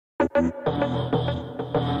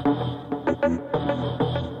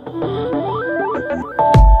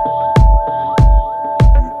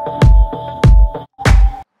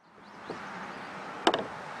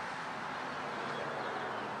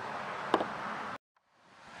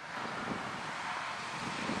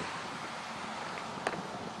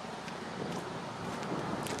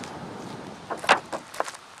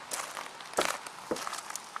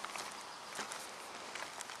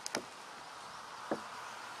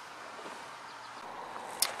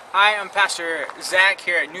Hi, I'm Pastor Zach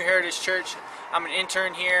here at New Heritage Church. I'm an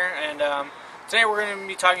intern here, and today we're going to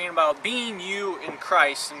be talking about being you in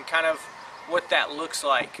Christ and kind of what that looks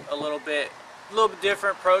like a little bit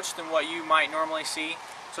different approach than what you might normally see.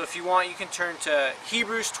 So if you want, you can turn to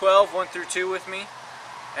Hebrews 12, 1 through 2 with me,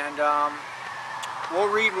 and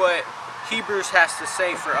we'll read what Hebrews has to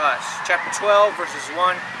say for us. Chapter 12, verses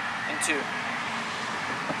 1 and 2.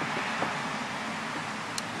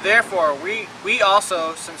 Therefore, we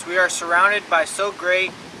also, since we are surrounded by so great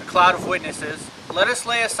a cloud of witnesses, let us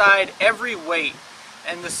lay aside every weight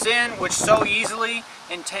and the sin which so easily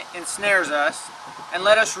ensnares us, and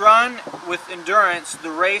let us run with endurance the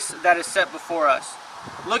race that is set before us,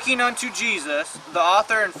 looking unto Jesus, the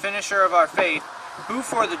author and finisher of our faith, who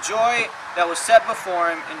for the joy that was set before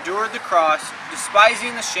him endured the cross,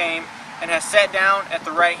 despising the shame, and has sat down at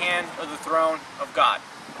the right hand of the throne of God.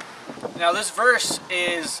 Now this verse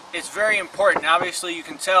it's very important. Obviously you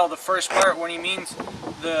can tell the first part when he means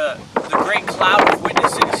the great cloud of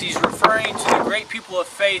witnesses. He's referring to the great people of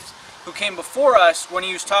faith who came before us when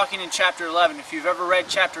he was talking in chapter 11. If you've ever read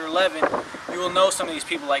chapter 11, you will know some of these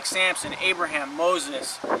people like Samson, Abraham,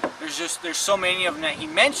 Moses. There's so many of them that he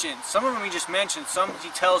mentioned. Some of them he just mentioned, some he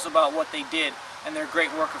tells about what they did and their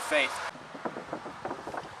great work of faith.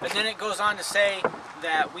 But then it goes on to say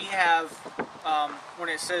that we have when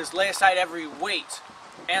it says lay aside every weight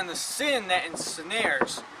and the sin that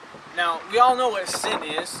ensnares. Now we all know what sin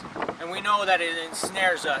is, and we know that it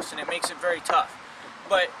ensnares us and it makes it very tough.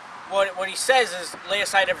 But what he says is lay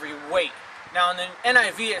aside every weight. Now in the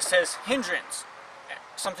NIV it says hindrance,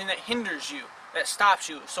 something that hinders you, that stops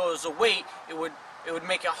you. So as a weight, it would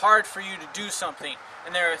make it hard for you to do something.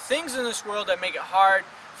 And there are things in this world that make it hard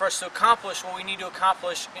for us to accomplish what we need to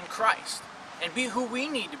accomplish in Christ and be who we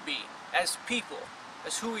need to be as people,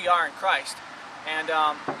 as who we are in Christ. And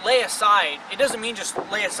lay aside, it doesn't mean just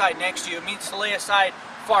lay aside next to you, it means to lay aside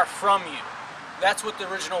far from you. That's what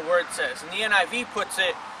the original word says. And the NIV puts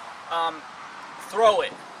it, throw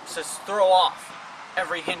it. It says throw off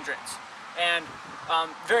every hindrance. And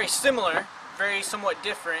very similar, very somewhat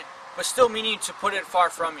different, but still meaning to put it far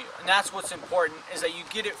from you. And that's what's important, is that you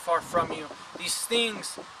get it far from you. These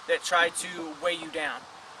things that try to weigh you down.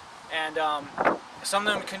 And some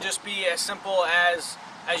of them can just be as simple as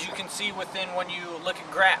you can see within when you look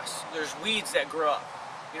at grass. There's weeds that grow up.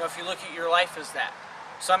 You know, if you look at your life as that.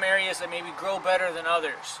 Some areas that maybe grow better than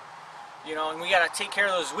others. You know, and we got to take care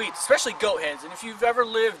of those weeds, especially goat heads. And if you've ever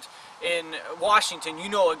lived in Washington, you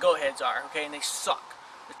know what goat heads are, okay? And they suck.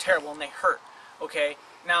 They're terrible and they hurt, okay?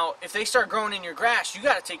 Now, if they start growing in your grass, you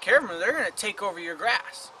got to take care of them, or they're going to take over your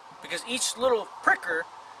grass. Because each little pricker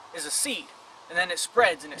is a seed. And then it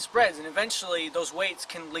spreads, and eventually those weights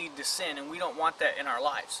can lead to sin, and we don't want that in our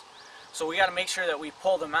lives. So we got to make sure that we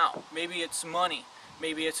pull them out. Maybe it's money,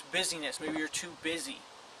 maybe it's busyness, maybe you're too busy,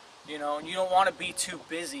 you know, and you don't want to be too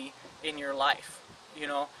busy in your life, you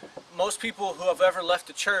know. Most people who have ever left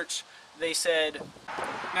the church, they said,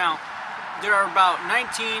 now, there are about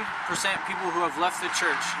 19% people who have left the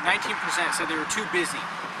church. 19% said they were too busy.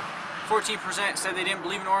 14% said they didn't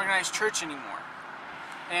believe in organized church anymore.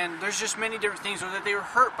 And there's just many different things, or that they were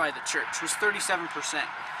hurt by the church, was 37%.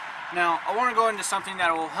 Now, I want to go into something that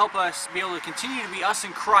will help us be able to continue to be us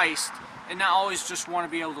in Christ and not always just want to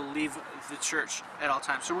be able to leave the church at all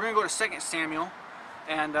times. So we're going to go to 2 Samuel,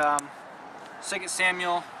 and 2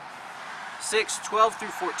 Samuel 6, 12 through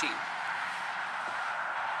 14.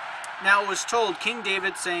 Now it was told King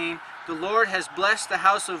David, saying, the Lord has blessed the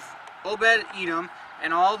house of Obed-Edom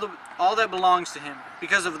and all that belongs to him,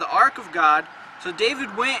 because of the ark of God. So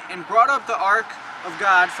David went and brought up the ark of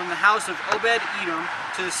God from the house of Obed-Edom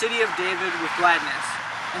to the city of David with gladness.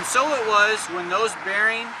 And so it was, when those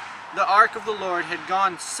bearing the ark of the Lord had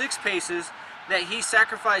gone 6 paces, that he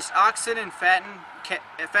sacrificed oxen and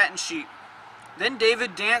fattened sheep. Then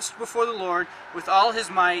David danced before the Lord with all his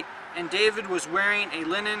might, and David was wearing a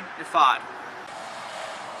linen ephod.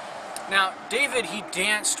 Now, David, he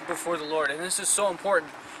danced before the Lord, and this is so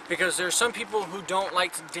important. Because there are some people who don't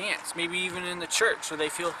like to dance, maybe even in the church, so they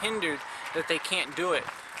feel hindered that they can't do it.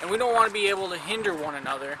 And we don't want to be able to hinder one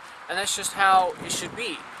another, and that's just how it should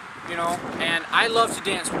be. you know, and I love to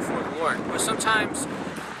dance before the Lord, but sometimes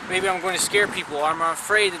maybe I'm going to scare people, or I'm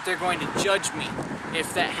afraid that they're going to judge me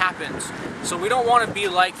if that happens. So we don't want to be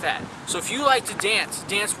like that. So if you like to dance,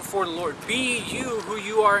 dance before the Lord. Be you who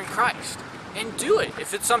you are in Christ, and do it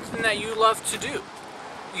if it's something that you love to do.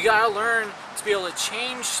 You gotta learn to be able to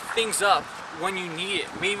change things up when you need it.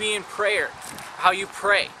 Maybe in prayer, how you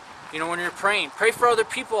pray. You know, when you're praying, pray for other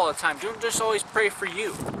people all the time. Don't just always pray for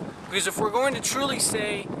you. Because if we're going to truly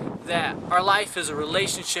say that our life is a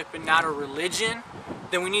relationship and not a religion,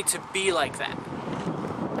 then we need to be like that.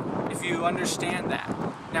 If you understand that.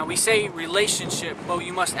 Now we say relationship, but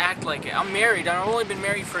you must act like it. I'm married. I've only been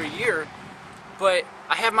married for a year, but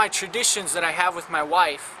I have my traditions that I have with my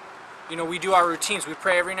wife. You know, we do our routines. We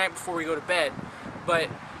pray every night before we go to bed, but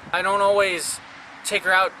I don't always take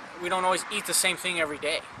her out. We don't always eat the same thing every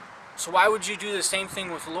day. So why would you do the same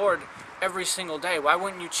thing with the Lord every single day? Why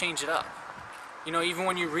wouldn't you change it up? You know, even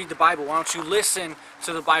when you read the Bible, why don't you listen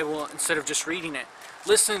to the Bible instead of just reading it?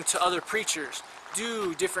 Listen to other preachers.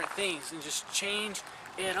 Do different things and just change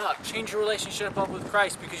it up. Change your relationship up with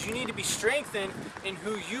Christ, because you need to be strengthened in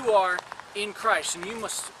who you are in Christ, and you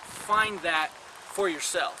must find that for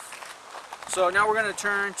yourself. So now we're going to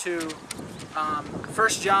turn to 1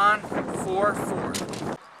 John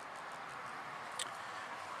 4:4.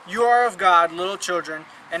 You are of God, little children,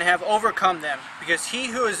 and have overcome them, because he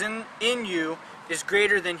who is in you is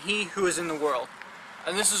greater than he who is in the world.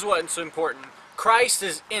 And this is what's important. Christ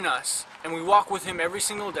is in us, and we walk with him every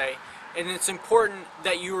single day. And it's important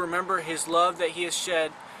that you remember his love that he has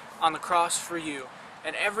shed on the cross for you,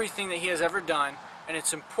 and everything that he has ever done. And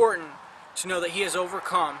it's important to know that he has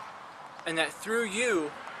overcome, and that through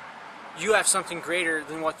you, you have something greater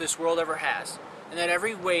than what this world ever has. And that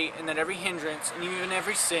every weight and that every hindrance and even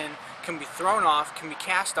every sin can be thrown off, can be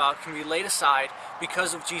cast off, can be laid aside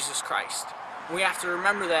because of Jesus Christ. We have to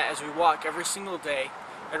remember that as we walk every single day,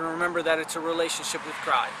 and remember that it's a relationship with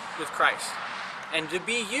Christ. And to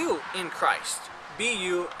be you in Christ. Be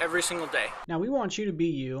you every single day. Now we want you to be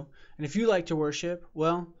you, and if you like to worship,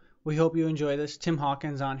 well, we hope you enjoy this Tim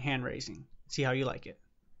Hawkins on hand raising. See how you like it.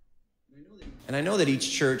 And I know that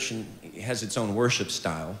each church has its own worship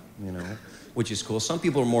style, you know, which is cool. Some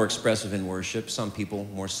people are more expressive in worship, some people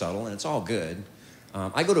more subtle, and it's all good.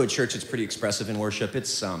 I go to a church that's pretty expressive in worship.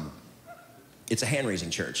 It's a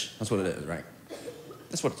hand-raising church. That's what it is, right?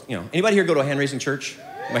 That's what, you know. Anybody here go to a hand-raising church?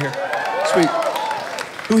 Am I here? Sweet.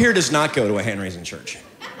 Who here does not go to a hand-raising church?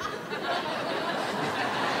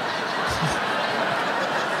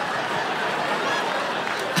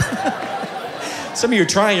 Some of you are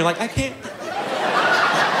trying, you're like, I can't.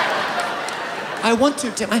 I want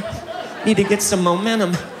to, Tim. I need to get some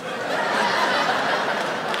momentum.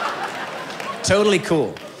 Totally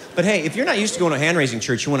cool. But hey, if you're not used to going to a hand-raising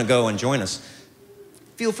church, you want to go and join us,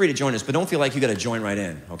 feel free to join us, but don't feel like you got to join right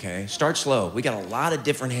in, okay? Start slow. We got a lot of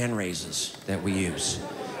different hand raises that we use.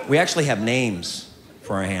 We actually have names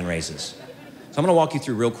for our hand raises. So I'm going to walk you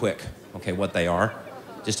through real quick, okay, what they are,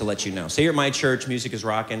 just to let you know. Say you're at my church, music is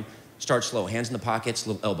rocking. Start slow, hands in the pockets,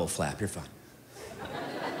 little elbow flap, you're fine.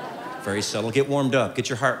 Very subtle, get warmed up, get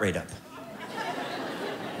your heart rate up.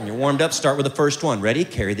 When you're warmed up, start with the first one. Ready?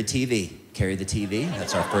 Carry the TV. Carry the TV,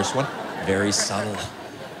 that's our first one. Very subtle.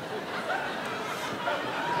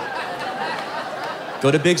 Go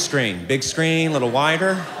to big screen, a little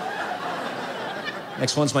wider.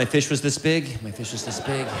 Next one's my fish was this big. My fish was this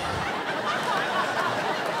big.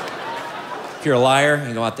 If you're a liar,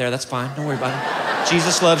 you go out there, that's fine, don't worry about it.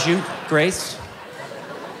 Jesus loves you, grace.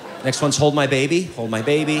 Next one's hold my baby, hold my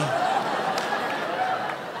baby.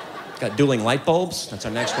 Got dueling light bulbs, that's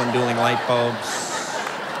our next one, dueling light bulbs.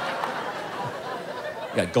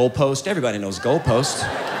 We got goalpost, everybody knows goalpost.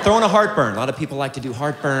 Throwing a heartburn, a lot of people like to do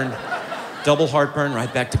heartburn. Double heartburn,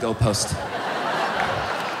 right back to goalpost.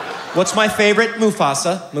 What's my favorite?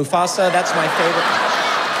 Mufasa. Mufasa, that's my favorite.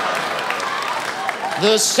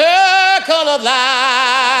 The circle of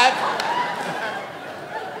life.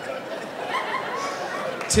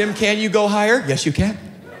 Tim, can you go higher? Yes, you can.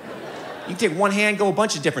 You can take one hand, go a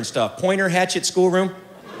bunch of different stuff. Pointer, hatchet, schoolroom.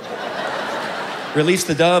 Release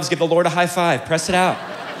the doves, give the Lord a high five, press it out.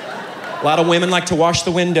 A lot of women like to wash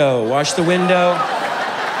the window. Wash the window.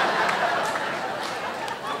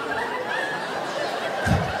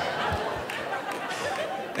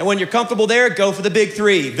 And when you're comfortable there, go for the big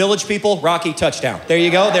three. Village people, Rocky, touchdown. There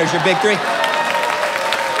you go, there's your big three.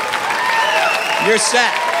 You're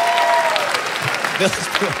set.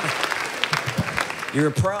 You're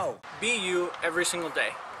a pro. Be you every single day.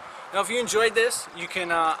 Now, if you enjoyed this, you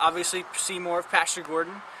can obviously see more of Pastor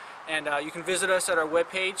Gordon, and you can visit us at our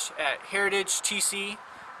webpage at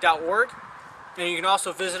heritagetc.org. And you can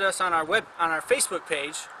also visit us on our Facebook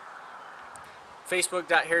page,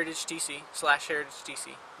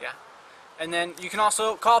 facebook.heritagetc/heritagetc. Yeah. And then you can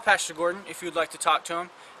also call Pastor Gordon if you'd like to talk to him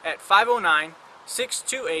at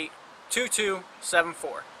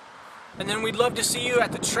 509-628-2274. And then we'd love to see you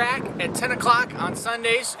at the track at 10 o'clock on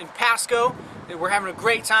Sundays in Pasco. We're having a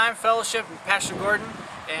great time, fellowship, with Pastor Gordon,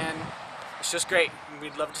 and it's just great.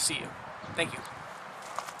 We'd love to see you. Thank you.